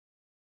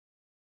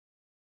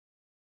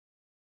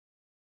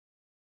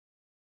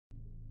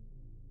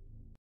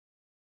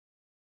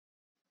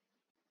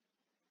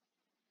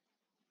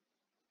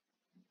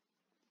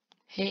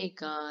Hey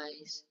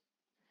guys,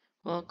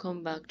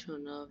 welcome back to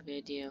another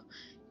video.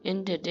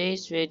 In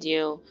today's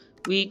video,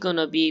 we're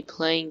gonna be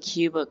playing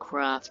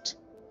CubaCraft.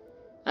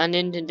 And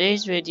in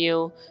today's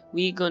video,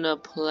 we're gonna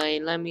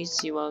play, let me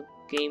see what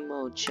game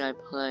mode should I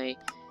play.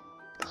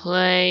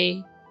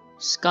 Play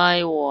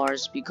Sky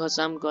Wars because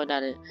I'm good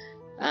at it.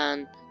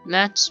 And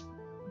let's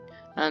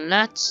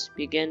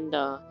begin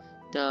the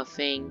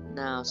thing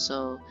now.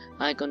 So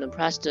I'm gonna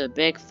press the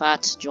big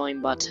fat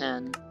join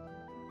button.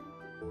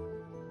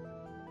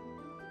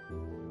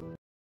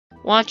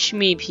 Watch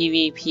me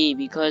PvP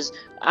because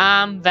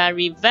I'm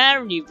very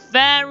bad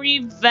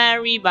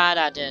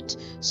at it.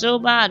 So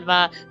bad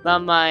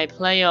that my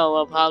player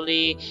will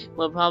probably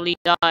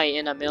die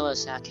in a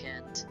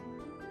millisecond.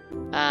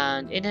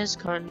 And it is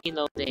currently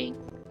loading.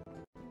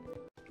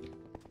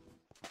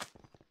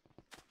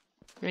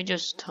 Let me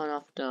just turn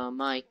off the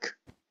mic.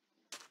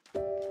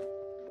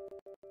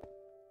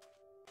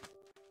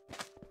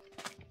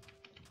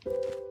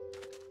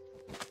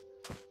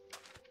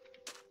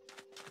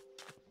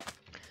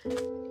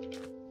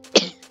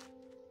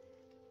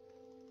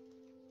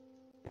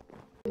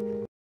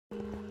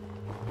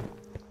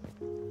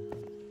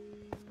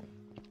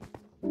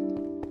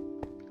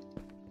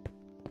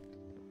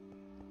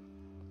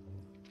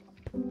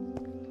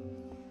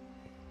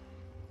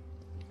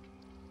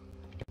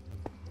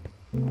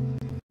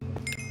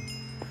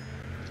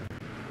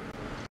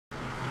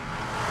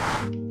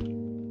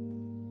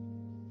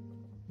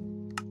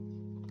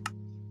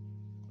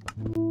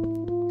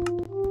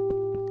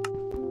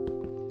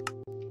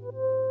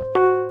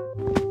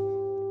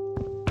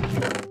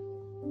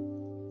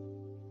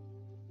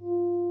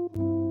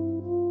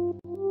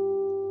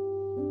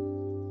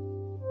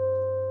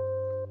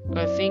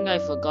 I think I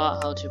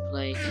forgot how to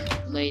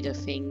play the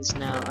things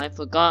now.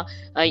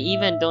 I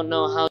even don't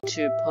know how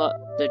to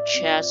put the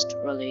chest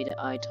related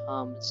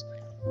items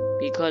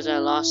because I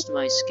lost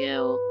my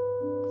skill.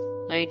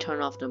 Let me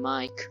turn off the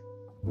mic.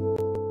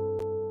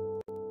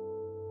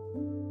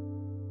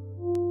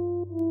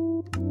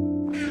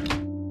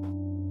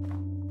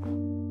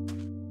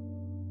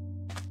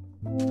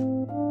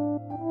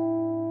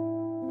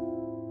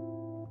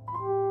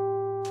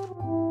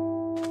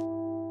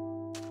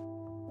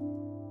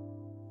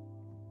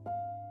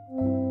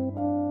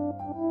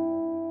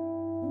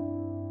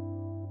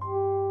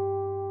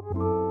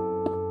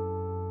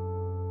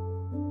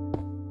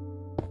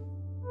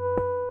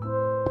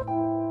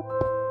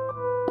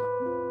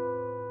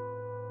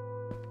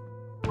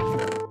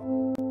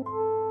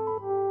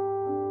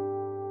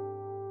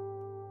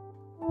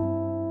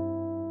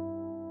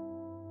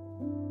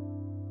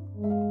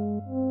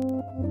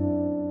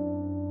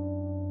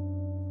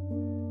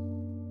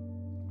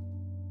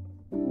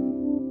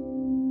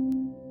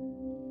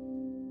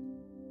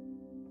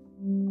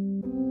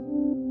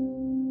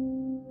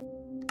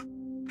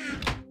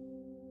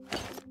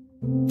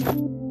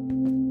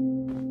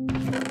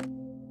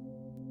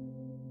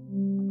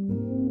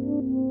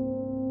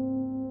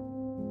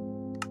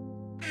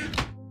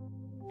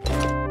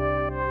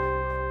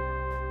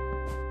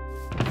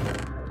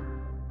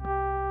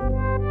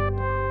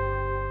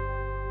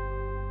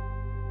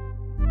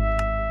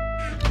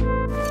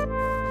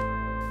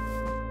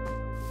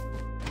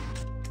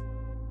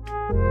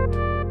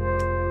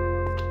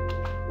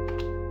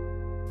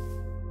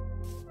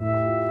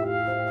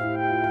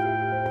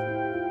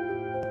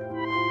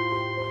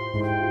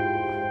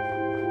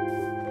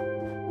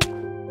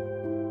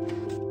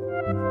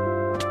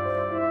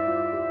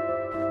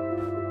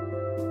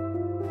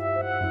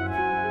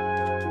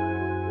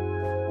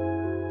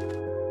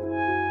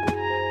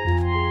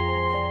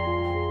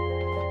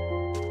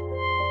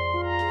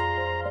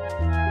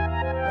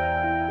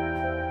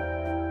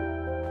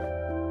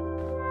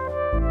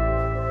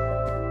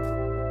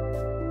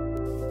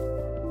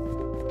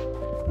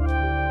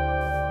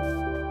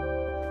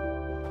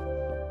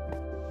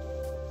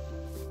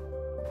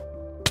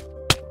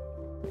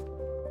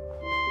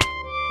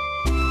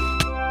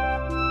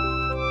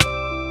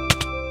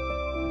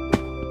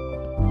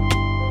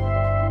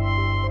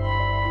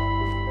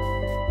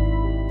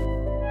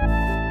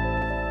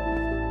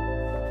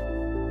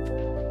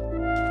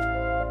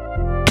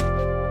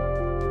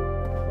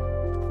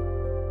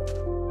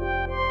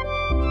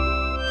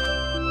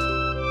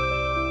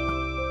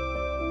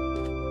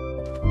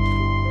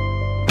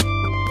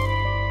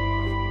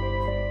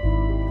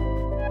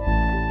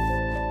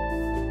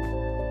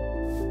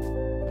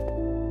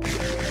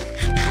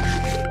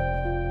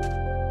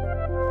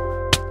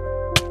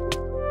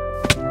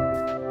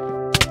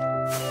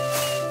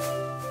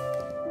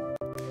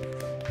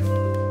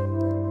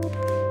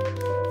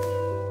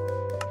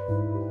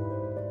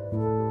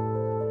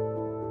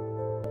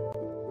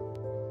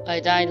 I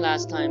died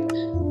last time.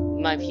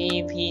 My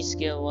PvP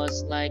skill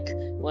was like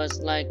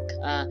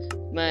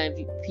my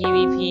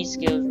PvP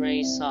skills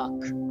really suck.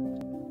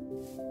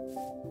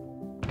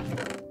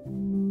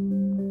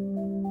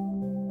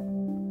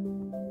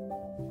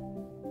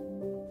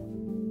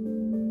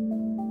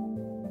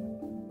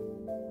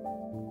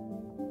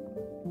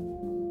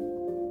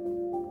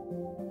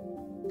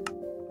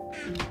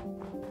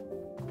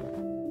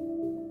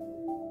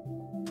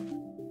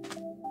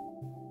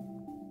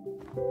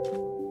 Let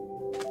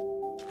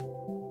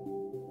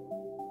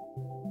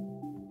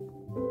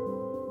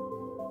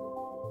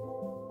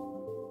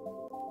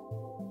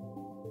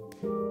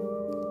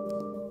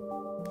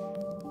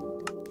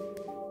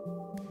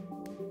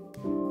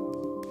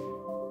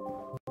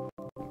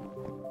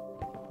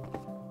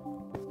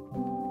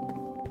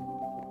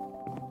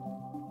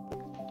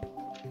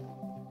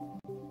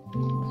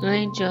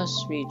me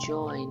just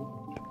rejoin.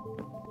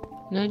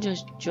 Let me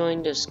just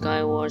join the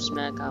Skywars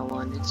Mega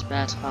one. It's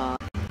that hard.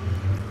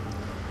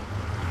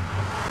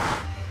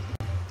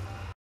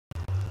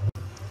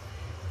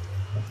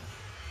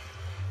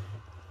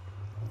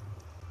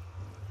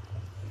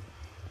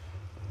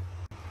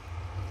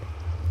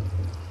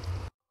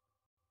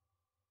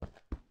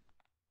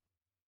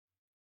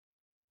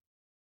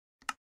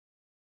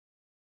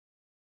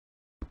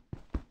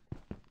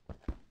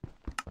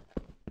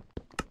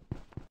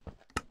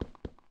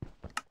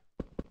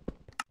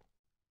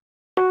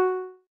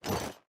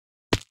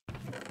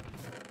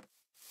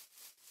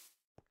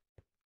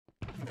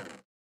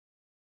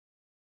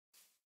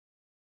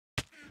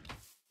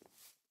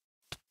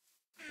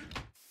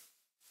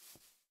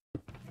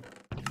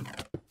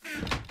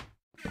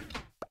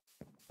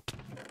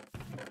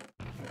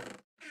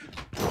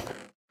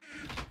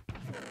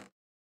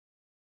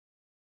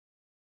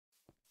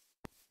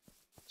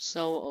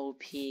 So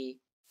OP.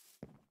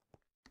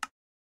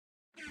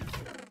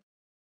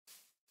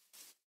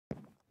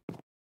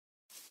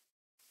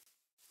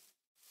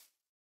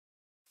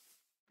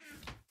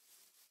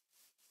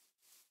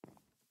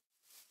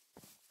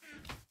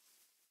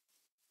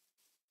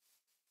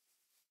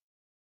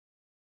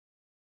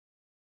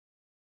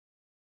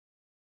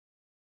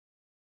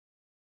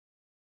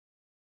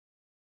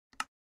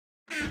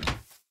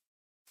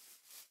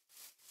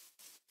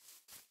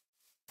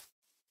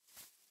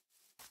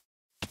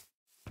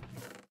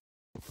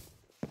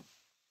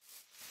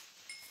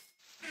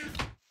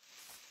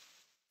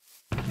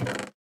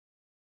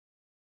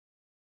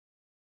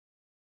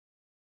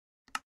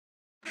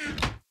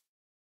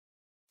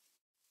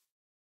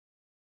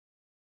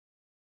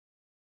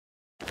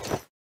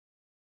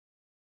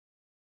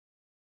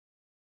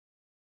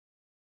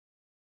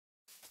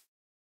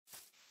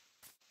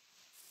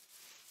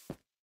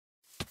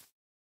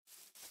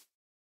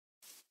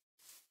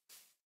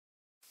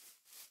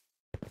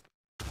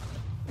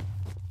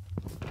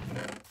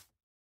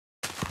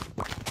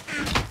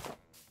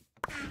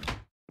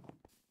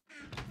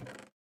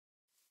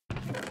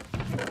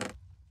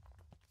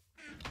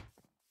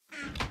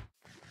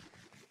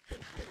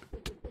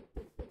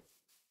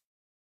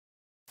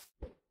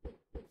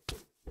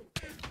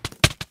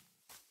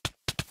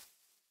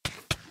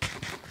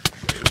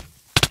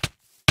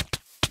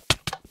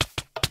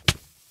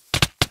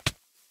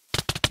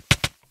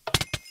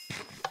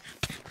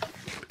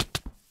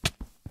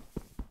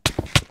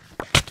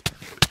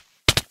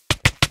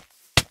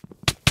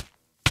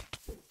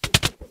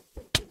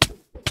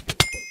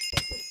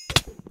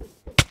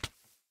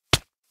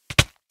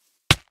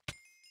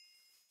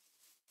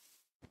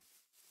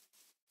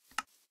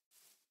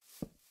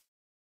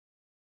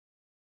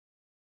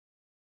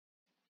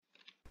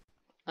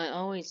 I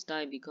always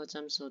die because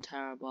I'm so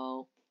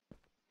terrible.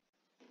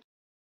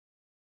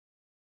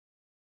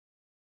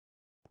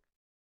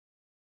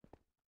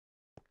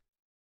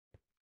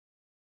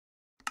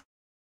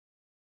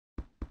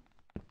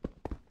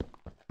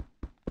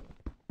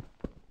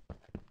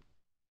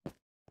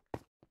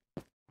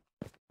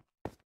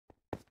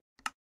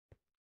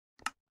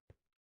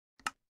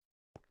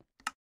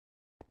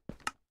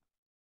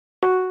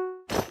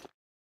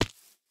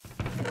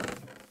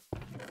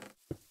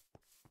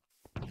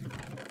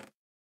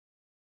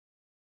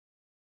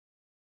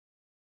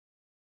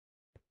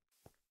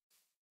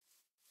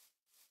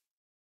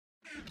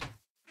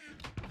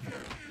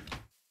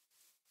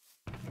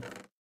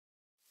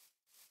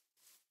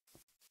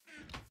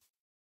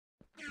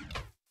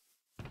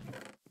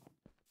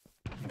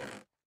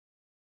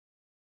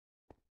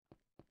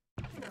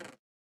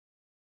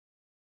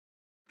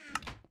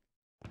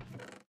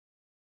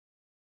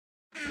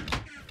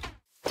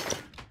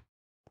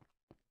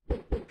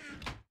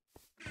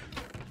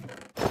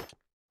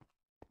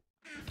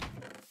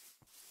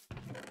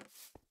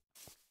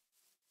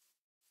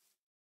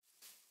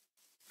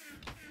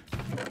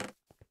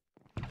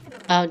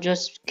 I'll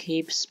just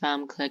keep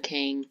spam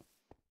clicking.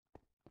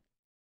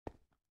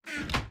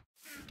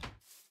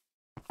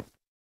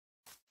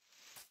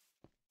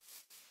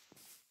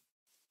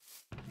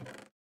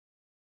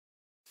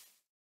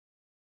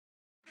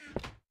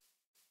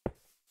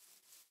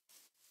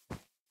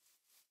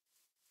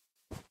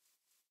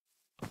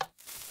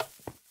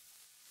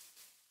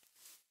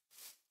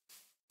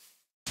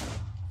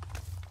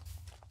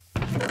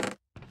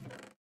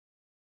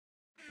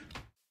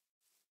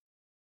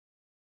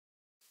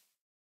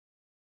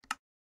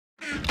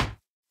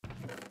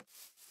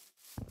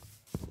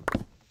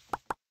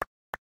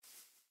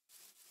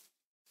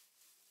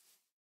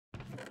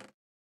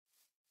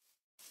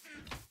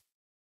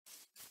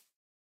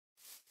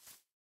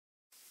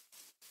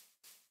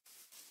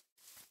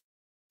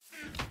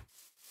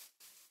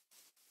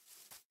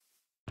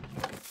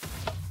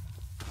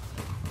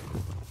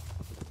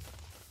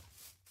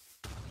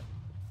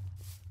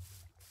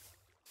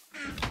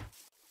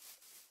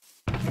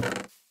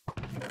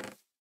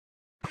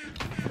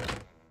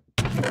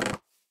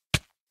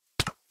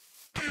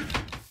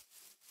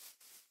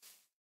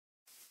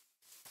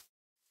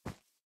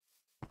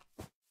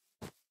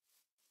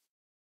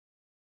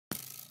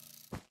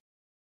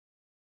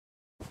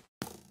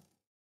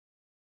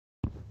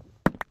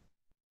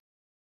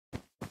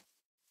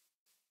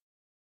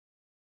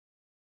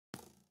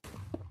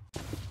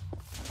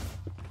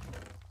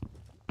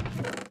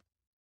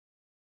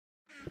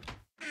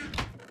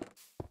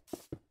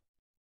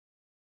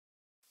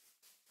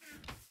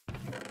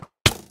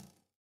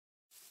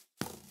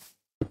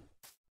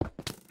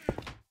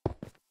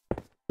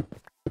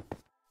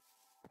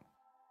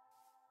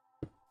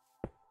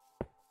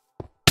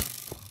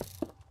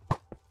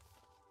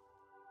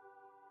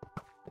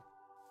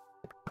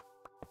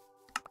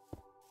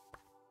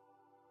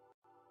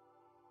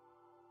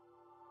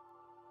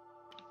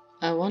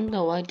 I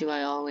wonder why do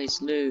I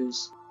always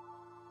lose?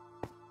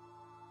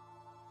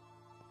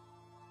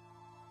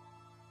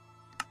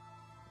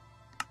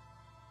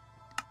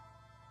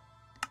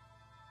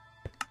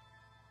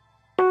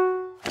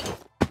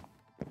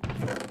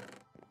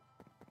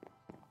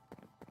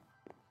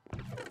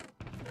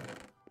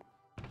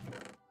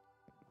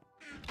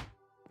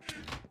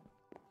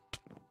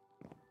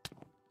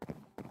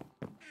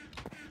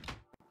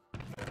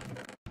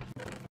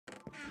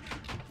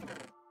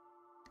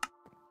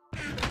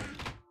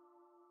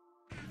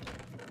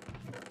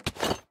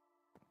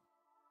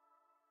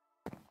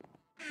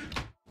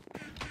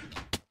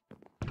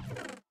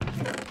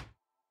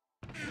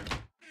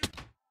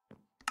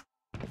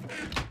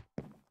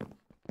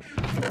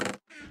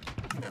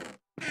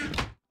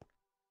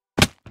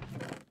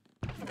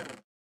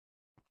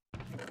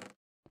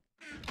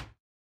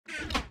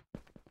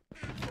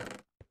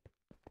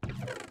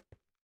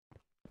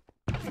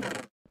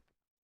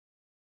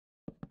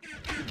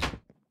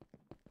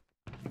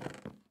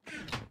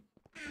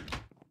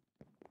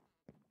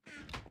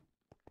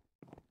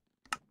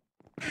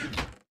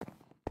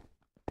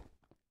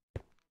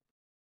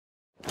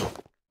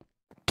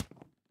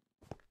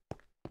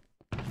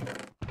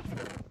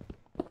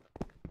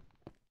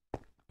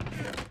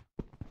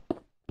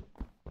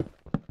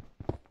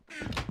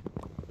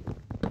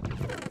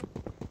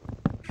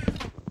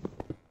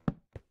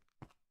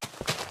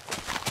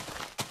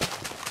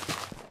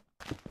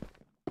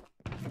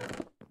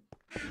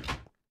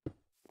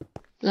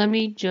 Let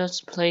me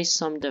just place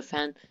some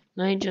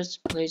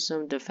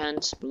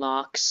defense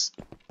blocks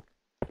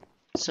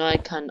so I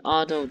can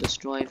auto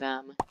destroy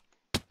them.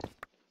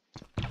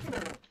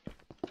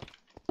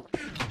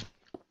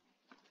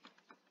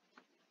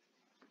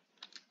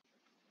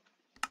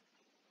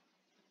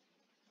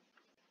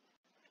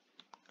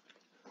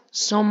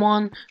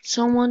 Someone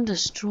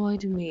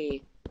destroyed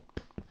me.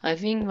 I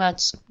think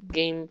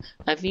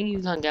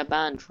you can get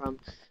banned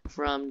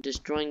from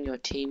destroying your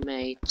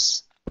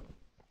teammates.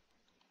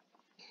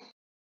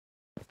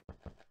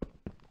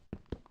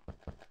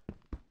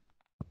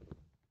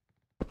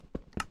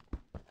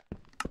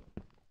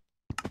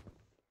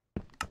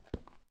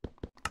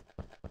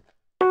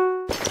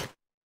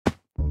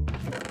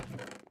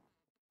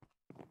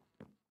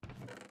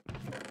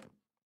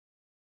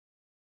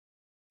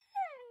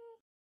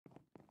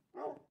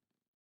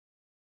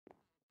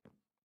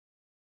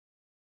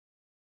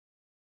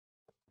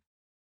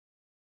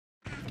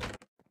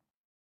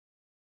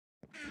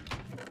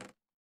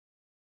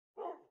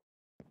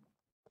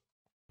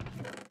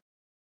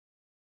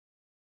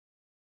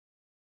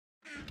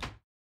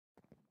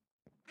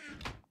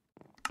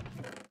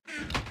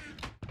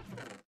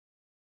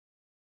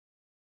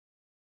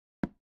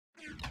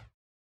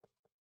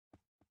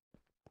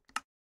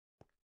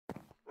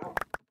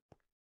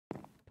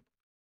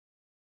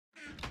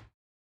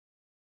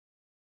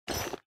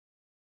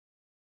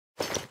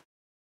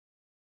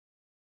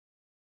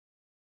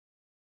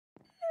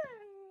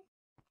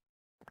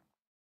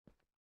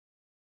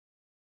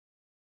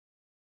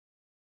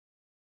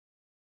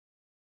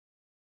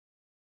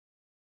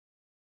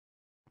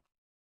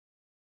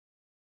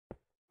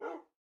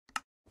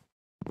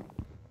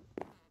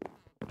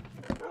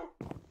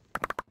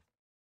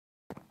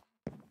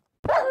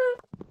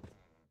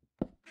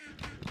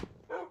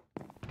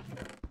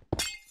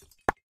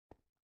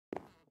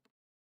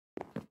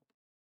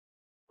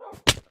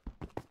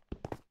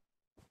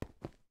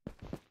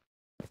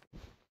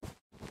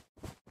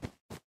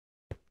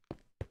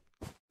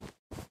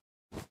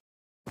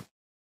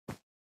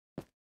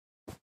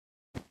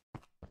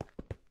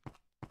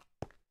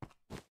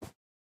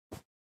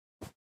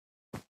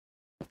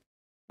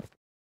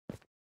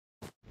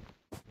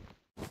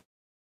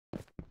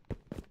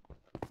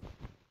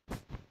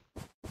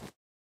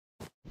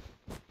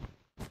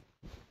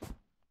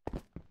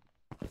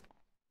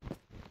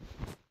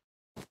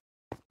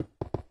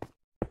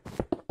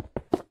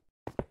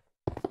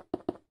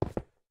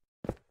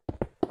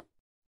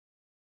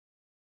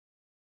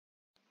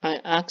 I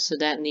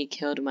accidentally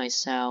killed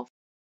myself.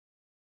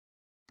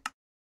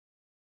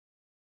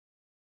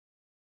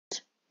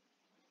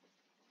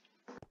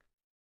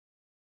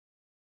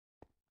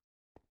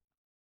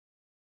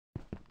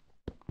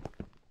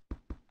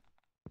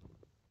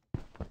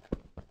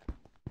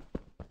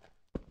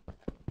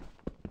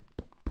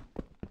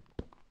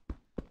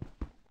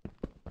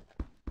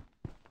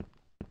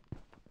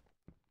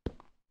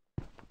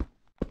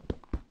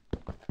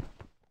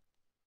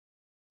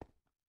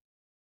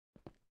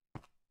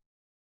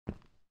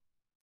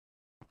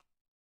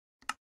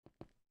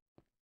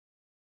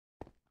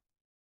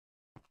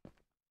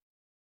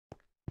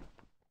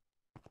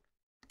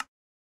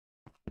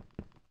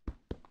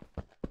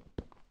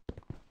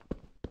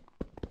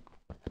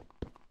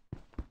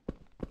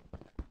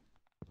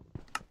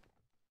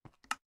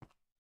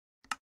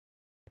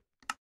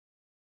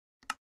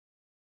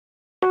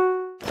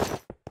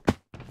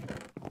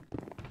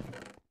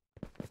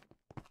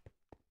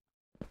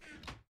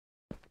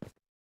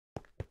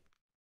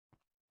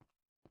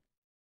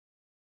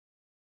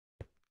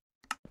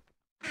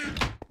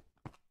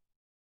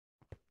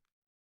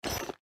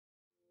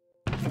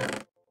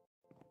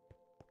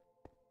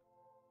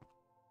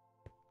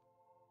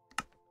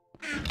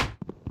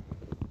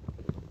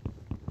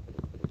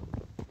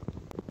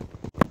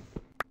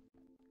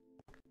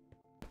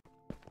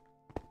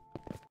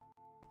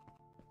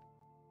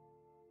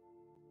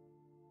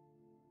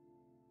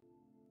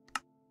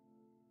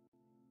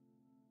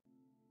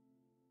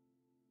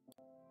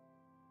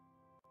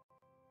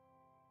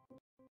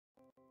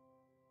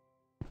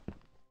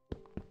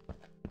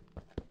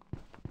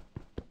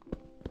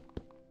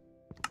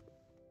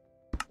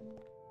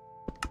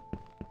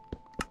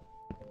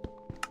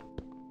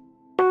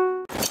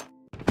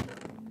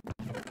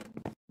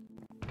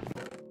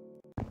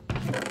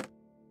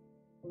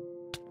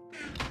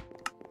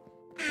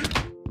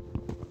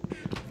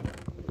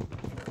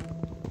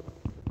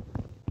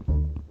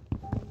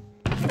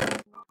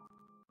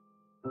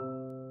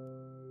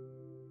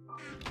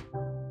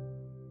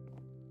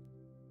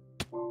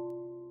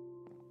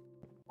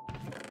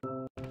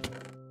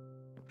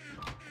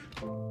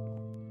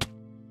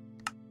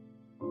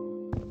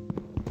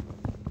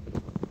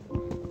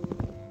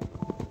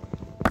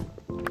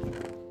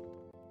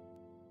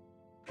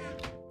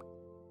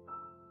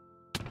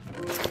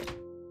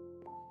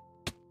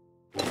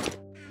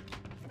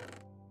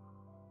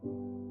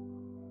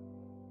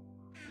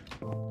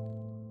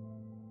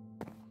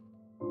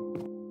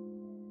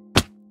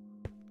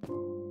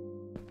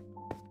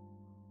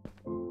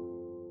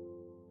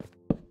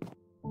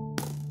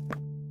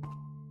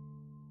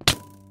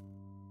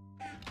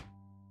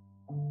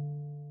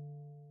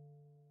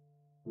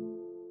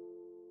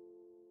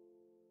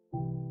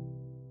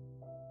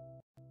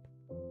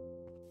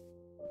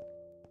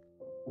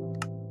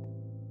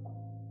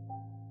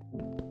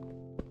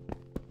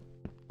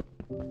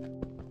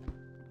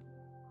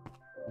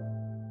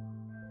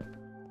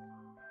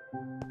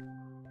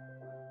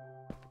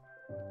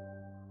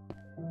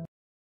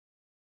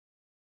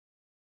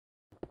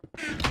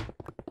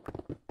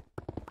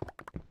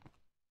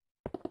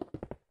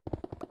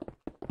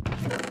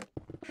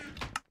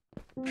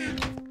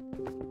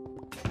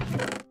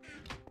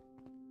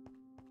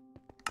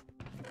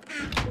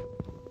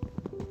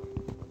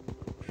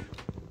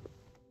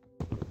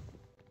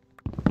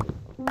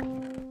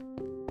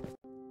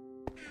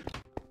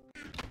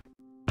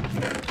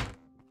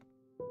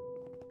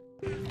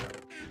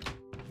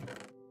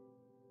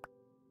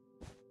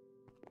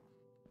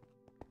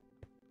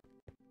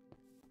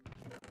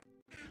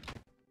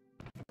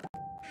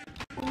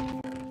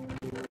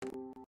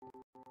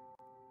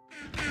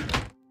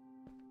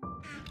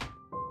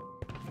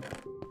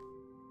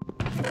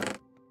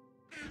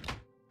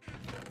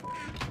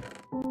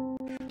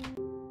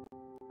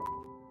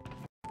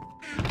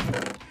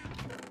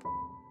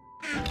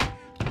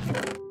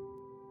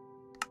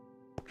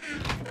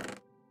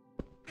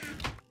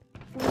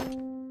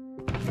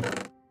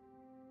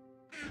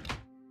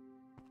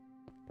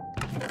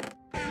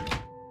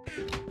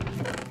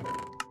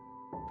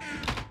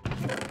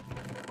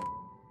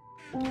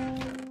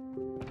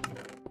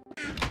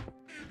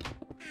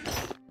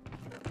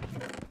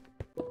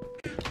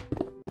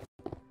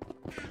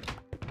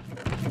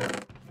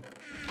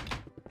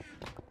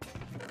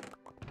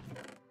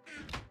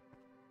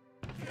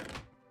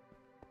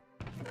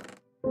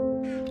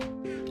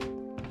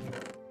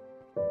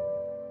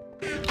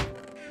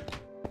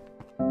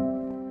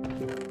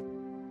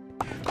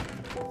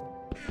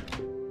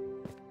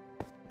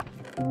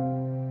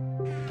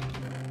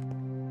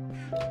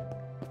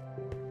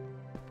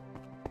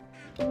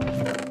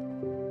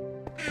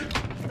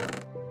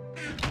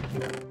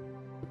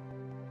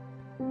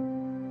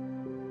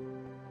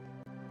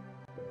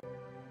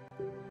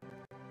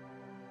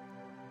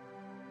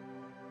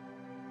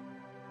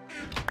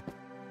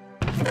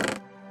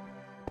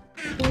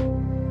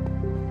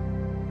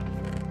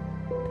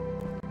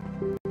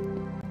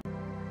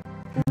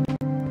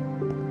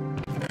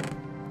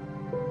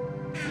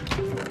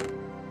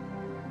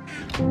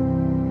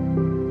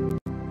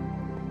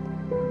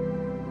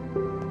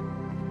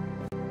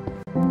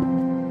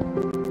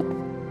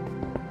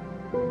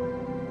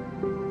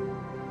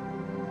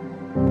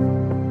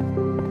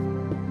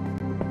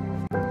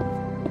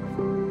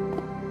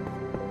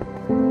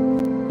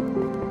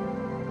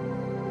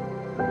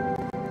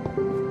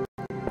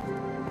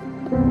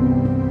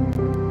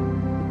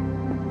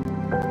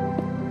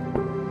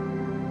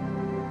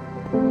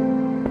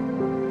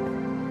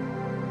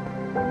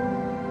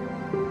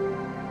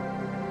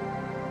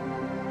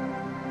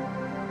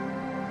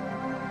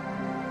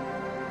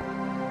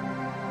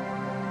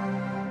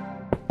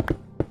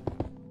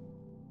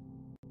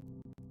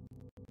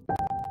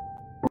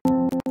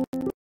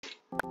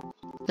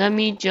 Let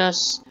me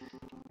just,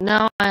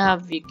 now I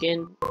have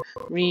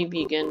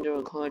re-begin the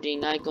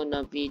recording. I'm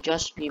gonna be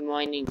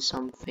mining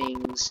some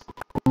things.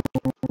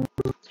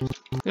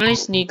 Let me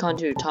sneak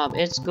onto the top.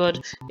 It's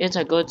good. It's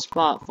a good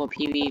spot for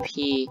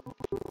PvP.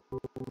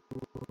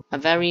 A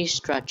very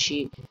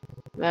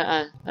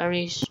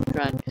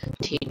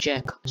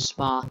strategic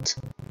spot.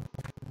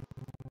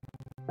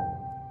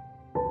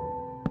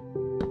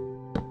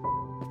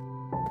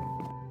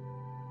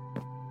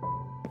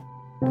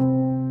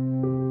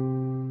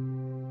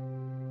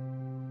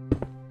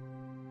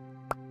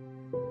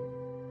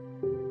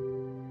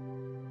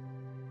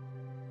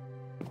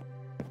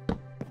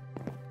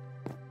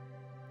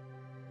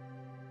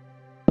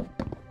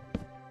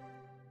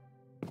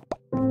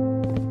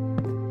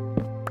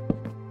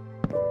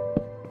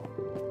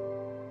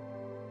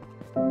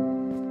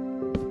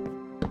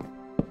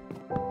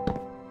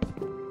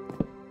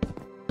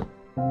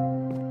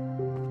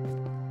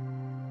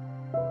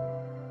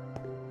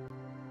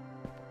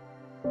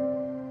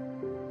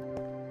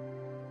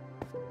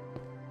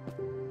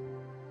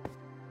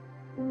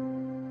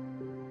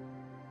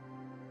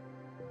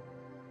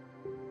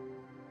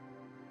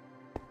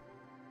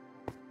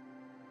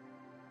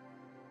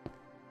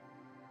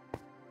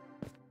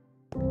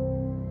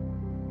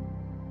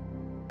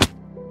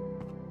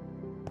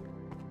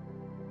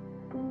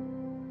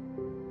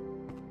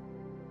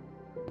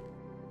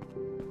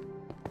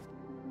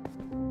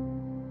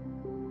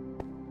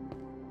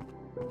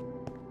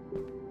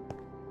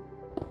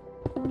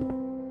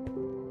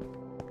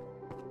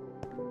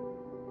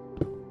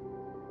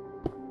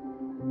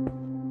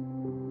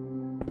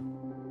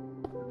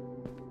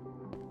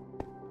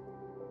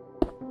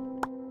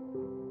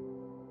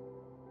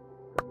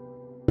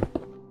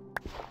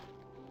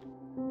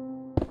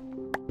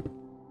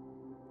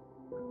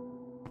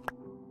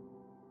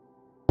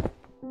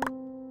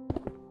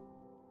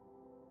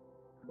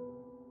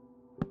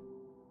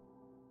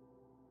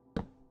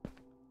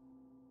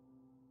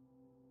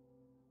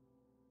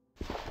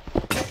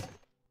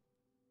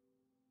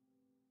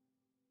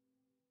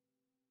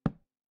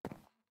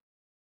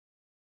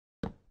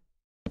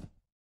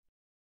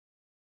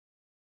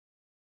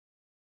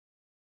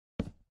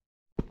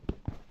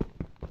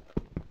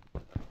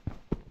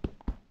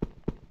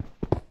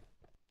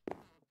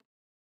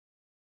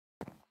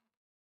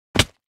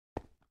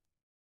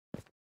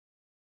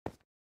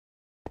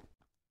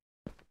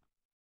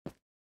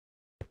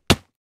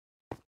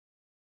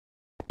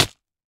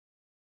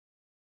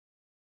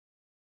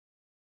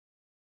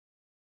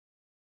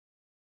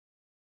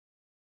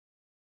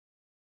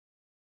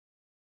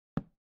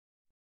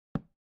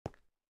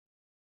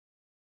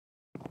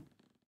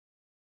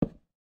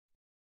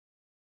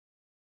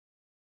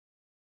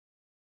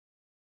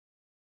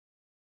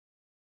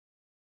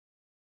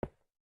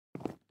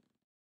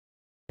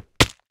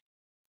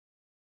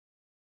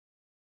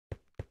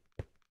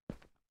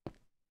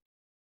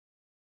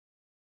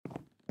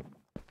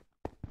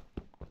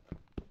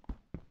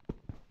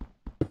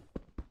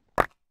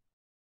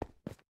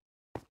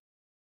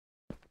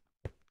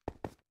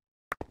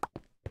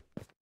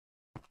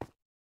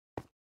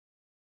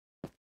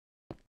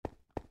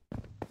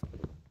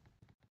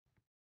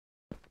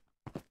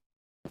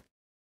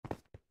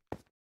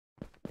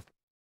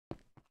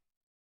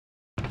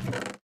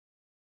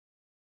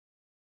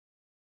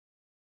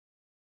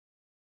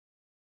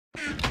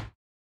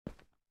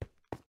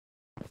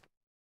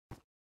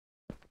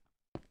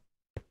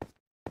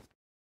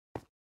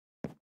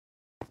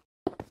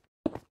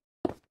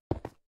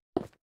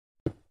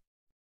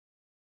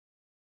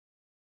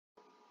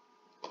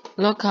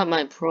 Look at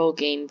my pro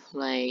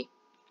gameplay.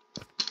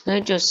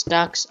 It just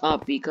stacks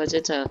up because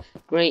it's a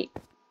great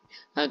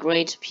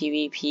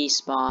PvP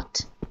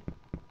spot.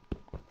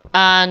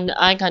 And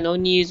I can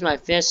only use my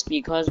fist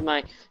because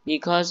my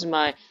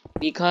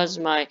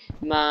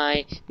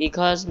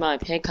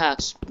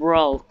pickaxe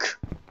broke.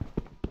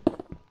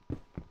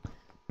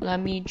 Let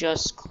me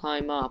just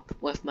climb up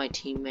with my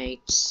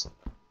teammates.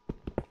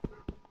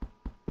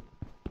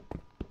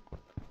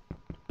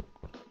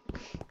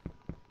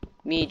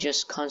 Me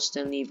just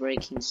constantly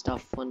breaking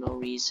stuff for no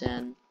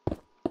reason.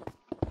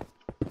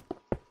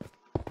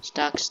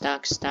 Stack,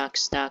 stack, stack,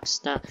 stack,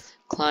 stack.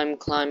 Climb,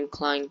 climb,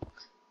 climb.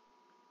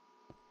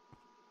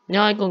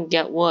 Now I can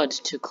get wood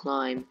to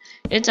climb.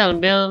 It's a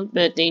little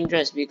bit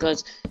dangerous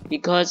because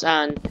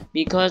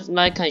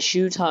like a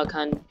shooter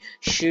can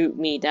shoot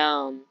me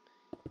down.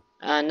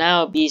 And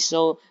I'll be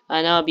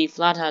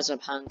flat as a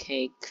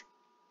pancake.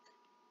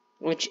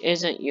 Which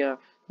isn't your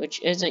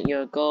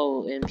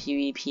goal in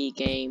PvP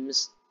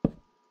games.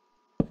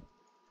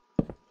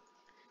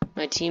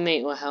 My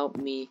teammate will help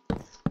me.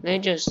 Let me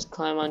just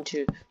climb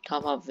onto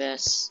top of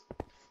this.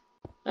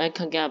 I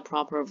can get a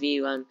proper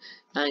view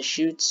and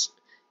shoot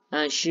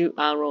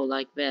arrow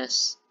like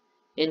this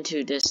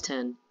into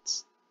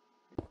distance.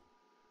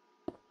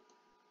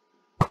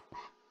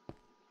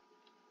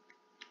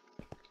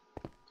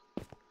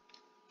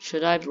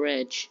 Should I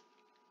bridge?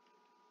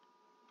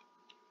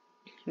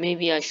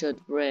 Maybe I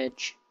should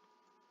bridge.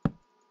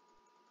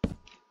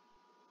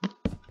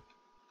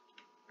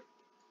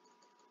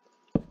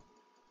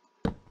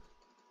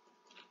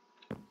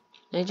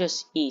 I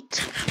just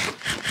eat.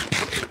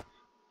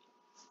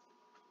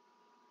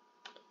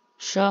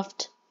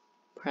 Shift,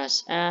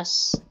 press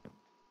S.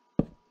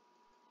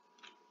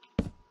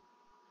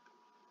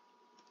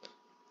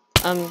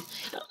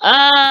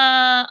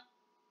 I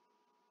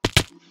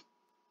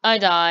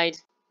died.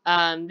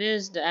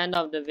 This is the end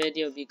of the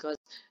video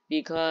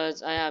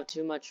because I have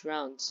too much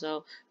rounds.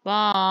 So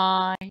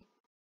bye.